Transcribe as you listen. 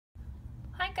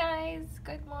Guys,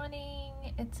 good morning.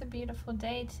 It's a beautiful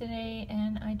day today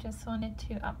and I just wanted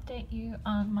to update you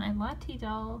on my Lati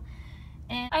doll.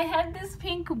 And I had this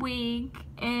pink wig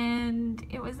and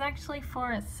it was actually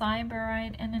for a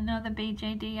Cyberite and another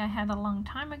BJD I had a long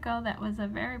time ago that was a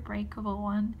very breakable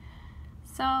one.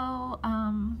 So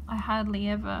I hardly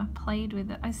ever played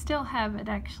with it. I still have it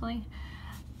actually.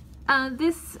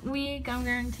 This wig I'm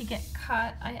going to get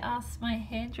cut. I asked my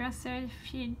hairdresser if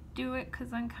she'd do it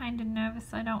because I'm kind of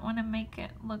nervous. I don't want to make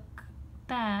it look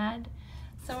bad.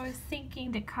 So I was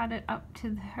thinking to cut it up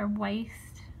to her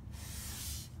waist.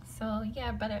 So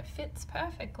yeah, but it fits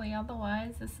perfectly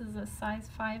otherwise. This is a size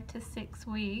 5 to 6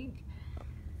 wig.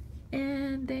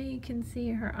 And there you can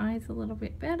see her eyes a little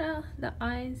bit better. The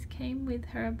eyes came with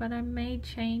her, but I may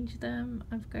change them.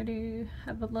 I've got to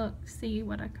have a look, see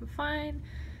what I can find.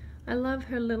 I love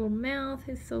her little mouth,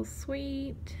 it's so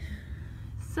sweet.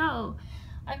 So,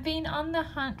 I've been on the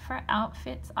hunt for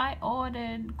outfits. I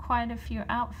ordered quite a few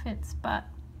outfits, but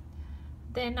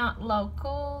they're not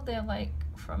local. They're like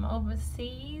from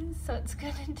overseas, so it's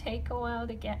gonna take a while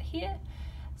to get here.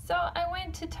 So I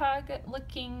went to Target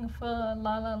looking for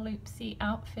Lala Loopsy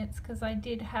outfits because I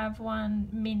did have one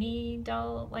mini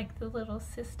doll, like the little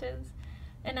sisters,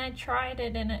 and I tried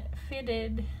it and it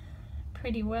fitted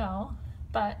pretty well,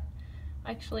 but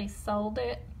actually sold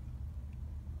it.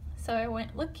 So I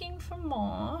went looking for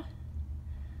more,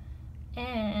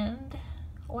 and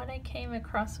what I came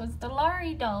across was the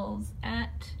Lori dolls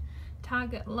at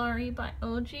Target. Lori by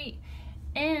OG,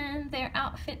 and their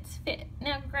outfits fit.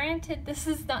 Now granted, this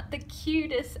is not the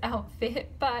cutest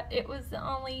outfit, but it was the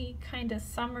only kind of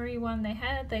summery one they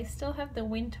had. They still have the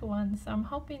winter one, so I'm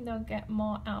hoping they'll get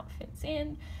more outfits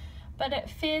in. But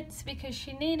it fits because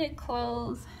she needed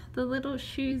clothes. The little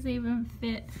shoes even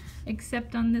fit,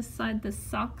 except on this side the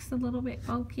sock's a little bit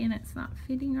bulky and it's not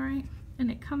fitting right. And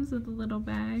it comes with a little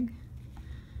bag.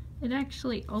 It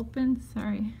actually opens,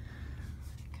 sorry,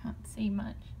 I can't see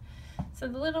much. So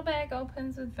the little bag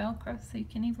opens with Velcro, so you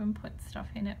can even put stuff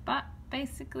in it. But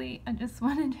basically I just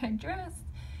wanted her dressed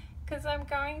because I'm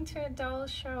going to a doll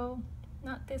show,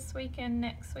 not this weekend,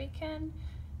 next weekend.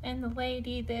 And the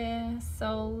lady there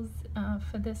sews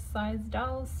for this size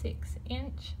doll,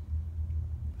 6-inch.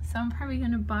 So I'm probably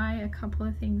going to buy a couple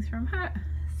of things from her.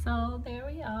 So there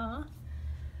we are.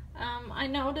 I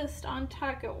noticed on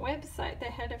Target website they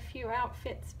had a few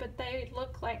outfits, but they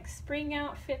look like spring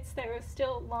outfits. They were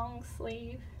still long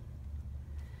sleeve.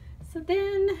 So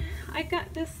then I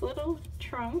got this little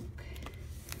trunk.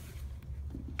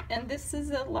 And this is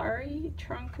a Lori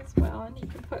trunk as well. And you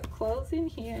can put clothes in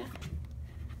here.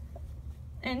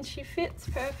 And she fits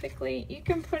perfectly. You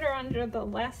can put her under the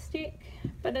elastic,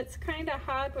 but it's kind of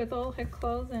hard with all her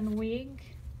clothes and wig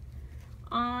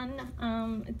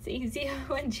on. It's easier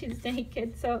when she's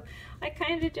naked, so I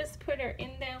kind of just put her in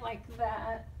there like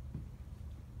that.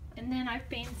 And then I've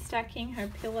been stacking her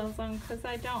pillows on because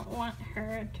I don't want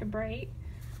her to break.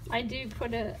 I do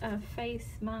put a face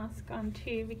mask on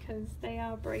too because they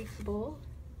are breakable.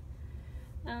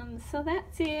 So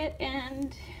that's it,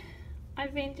 and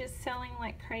I've been just selling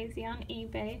like crazy on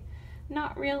eBay.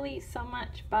 Not really so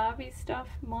much Barbie stuff,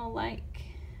 more like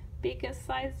bigger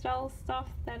size doll stuff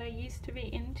that I used to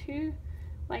be into,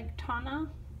 like Tonna.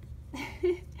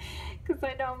 Because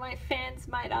I know my fans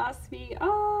might ask me,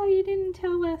 oh, you didn't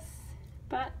tell us.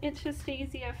 But it's just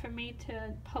easier for me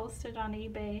to post it on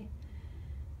eBay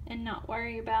and not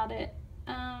worry about it.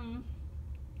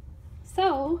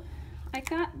 So I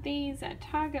got these at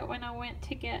Target when I went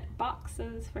to get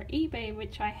boxes for eBay,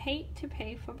 which I hate to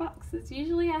pay for boxes.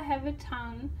 Usually I have a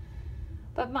ton,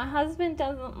 but my husband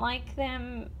doesn't like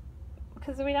them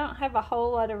because we don't have a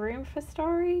whole lot of room for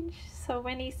storage. So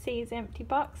when he sees empty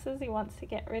boxes, he wants to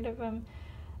get rid of them.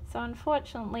 So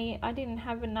unfortunately, I didn't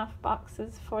have enough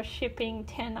boxes for shipping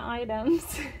 10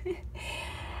 items.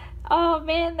 Oh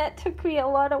man, that took me a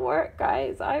lot of work,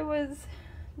 guys. I was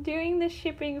doing the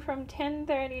shipping from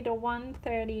 10:30 to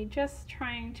 1:30, just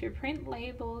trying to print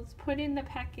labels, put in the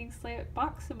packing slip,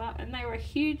 box them up, and they were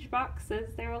huge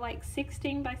boxes. They were like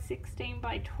 16 by 16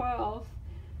 by 12,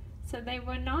 so they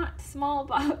were not small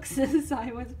boxes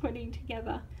I was putting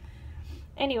together.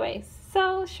 Anyways,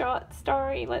 so short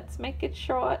story, let's make it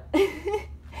short.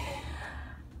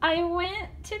 I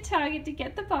went to Target to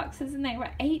get the boxes and they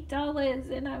were $8,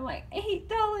 and I'm like,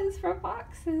 $8 for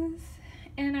boxes?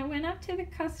 And I went up to the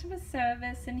customer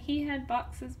service and he had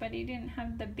boxes, but he didn't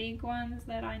have the big ones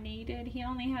that I needed. He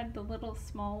only had the little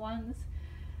small ones.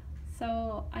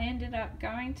 So I ended up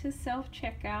going to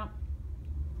self-checkout.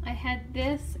 I had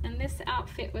this, and this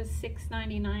outfit was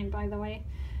 $6.99 by the way,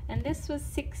 and this was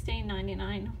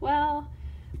 $16.99. Well,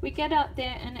 we get out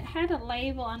there and it had a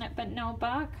label on it but no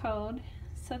barcode.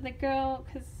 So the girl,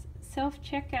 because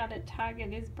self-checkout at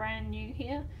Target is brand new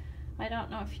here. I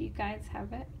don't know if you guys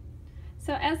have it.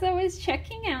 So as I was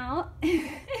checking out,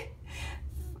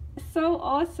 so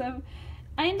awesome,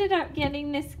 I ended up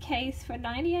getting this case for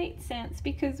 98 cents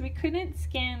because we couldn't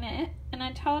scan it, and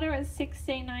I told her it was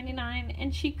 $16.99,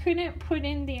 and she couldn't put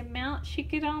in the amount. She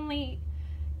could only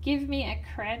give me a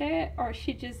credit, or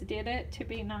she just did it to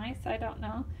be nice, I don't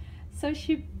know. So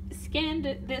she scanned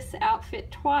this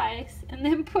outfit twice and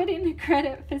then put in a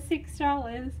credit for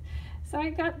 $6. So I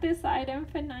got this item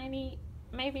for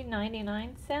maybe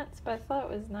 99 cents, but I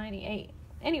thought it was 98.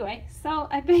 Anyway, so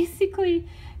I basically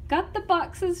got the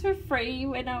boxes for free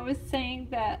when I was saying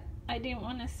that I didn't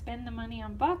want to spend the money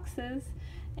on boxes,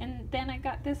 and then I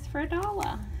got this for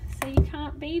 $1. So you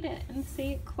can't beat it. And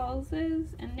see, it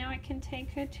closes, and now I can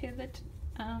take her to the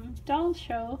doll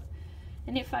show,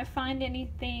 and if I find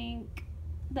anything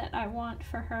that I want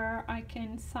for her, I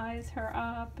can size her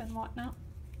up and whatnot.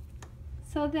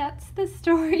 So that's the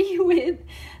story with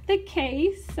the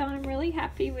case. So I'm really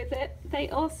happy with it. They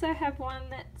also have one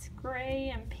that's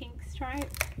gray and pink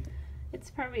striped. It's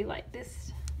probably like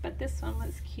this, but this one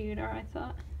was cuter, I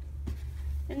thought.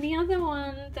 And the other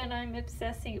one that I'm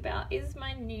obsessing about is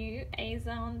my new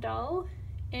Azone doll.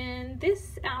 And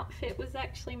this outfit was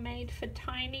actually made for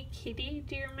Tiny Kitty.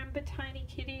 Do you remember Tiny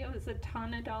Kitty? It was a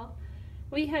Tana doll.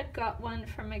 We had got one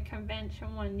from a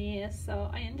convention one year, so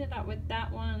I ended up with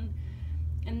that one.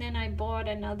 And then I bought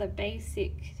another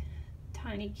basic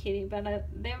Tiny Kitty, but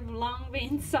they've long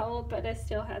been sold, but I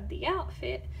still had the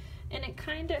outfit. And it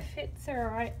kind of fits her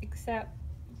right, except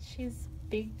she's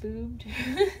big boobed.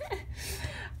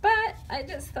 But I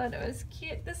just thought it was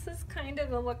cute. This is kind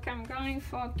of the look I'm going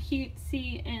for,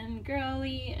 cutesy and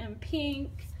girly and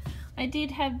pink. I did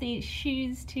have these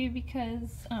shoes too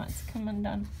because, oh, it's come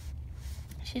undone.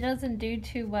 She doesn't do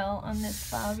too well on this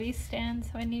Barbie stand,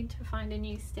 so I need to find a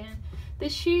new stand. The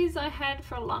shoes I had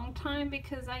for a long time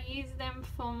because I use them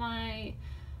for my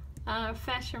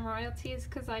fashion royalties,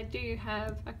 because I do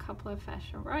have a couple of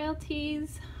fashion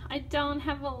royalties. I don't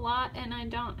have a lot, and I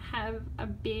don't have a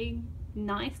big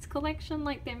nice collection.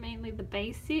 Like, they're mainly the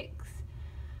basics,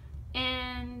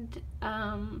 and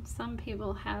some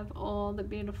people have all the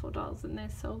beautiful dolls, and they're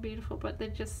so beautiful, but they're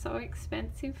just so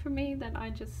expensive for me that I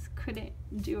just couldn't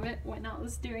do it when I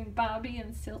was doing Barbie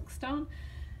and Silkstone.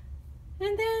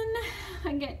 And then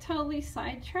I get totally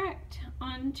sidetracked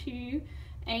onto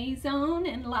Azone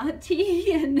and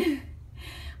Lati, and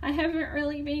I haven't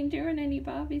really been doing any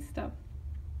Barbie stuff.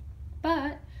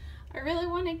 But I really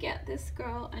want to get this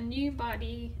girl a new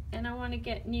body, and I want to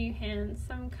get new hands.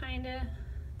 So I'm kind of,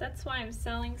 that's why I'm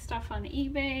selling stuff on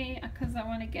eBay, because I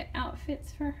want to get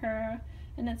outfits for her,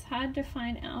 and it's hard to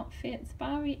find outfits.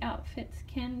 Barbie outfits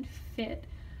can fit,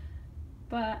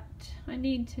 but I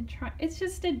need to try. It's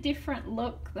just a different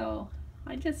look though.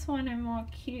 I just want a more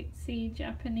cutesy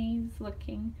Japanese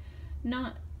looking,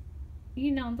 not,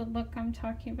 you know, the look I'm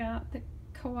talking about, the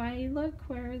kawaii look,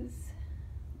 whereas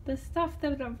the stuff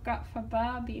that I've got for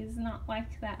Barbie is not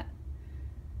like that.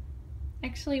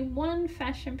 Actually, one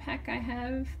fashion pack I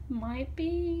have might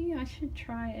be, I should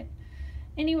try it.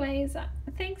 Anyways,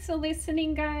 thanks for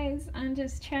listening, guys. I'm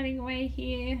just chatting away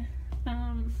here.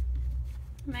 I'm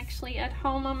actually at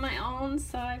home on my own,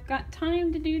 so I've got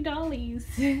time to do dollies.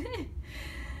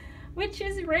 Which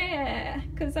is rare,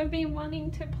 because I've been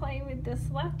wanting to play with this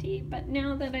Lati, but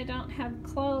now that I don't have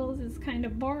clothes, it's kind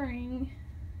of boring.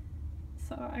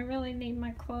 So I really need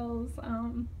my clothes.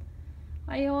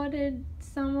 I ordered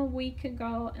some a week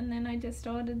ago, and then I just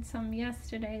ordered some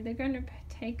yesterday. They're going to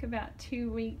take about 2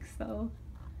 weeks, though.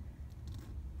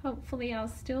 Hopefully I'll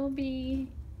still be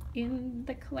in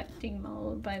the collecting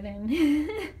mode by then.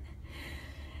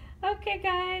 Okay,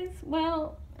 guys,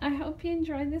 well, I hope you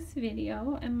enjoyed this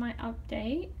video and my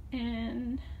update,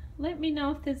 and let me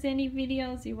know if there's any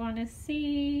videos you want to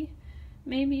see.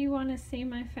 Maybe you want to see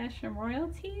my fashion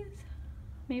royalties.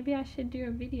 Maybe I should do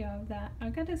a video of that.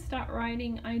 I've got to start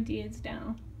writing ideas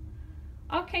down.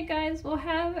 Okay, guys, well,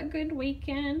 have a good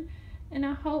weekend, and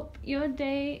I hope your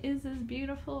day is as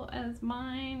beautiful as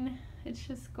mine. It's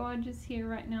just gorgeous here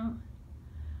right now.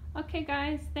 Okay,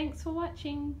 guys, thanks for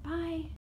watching. Bye.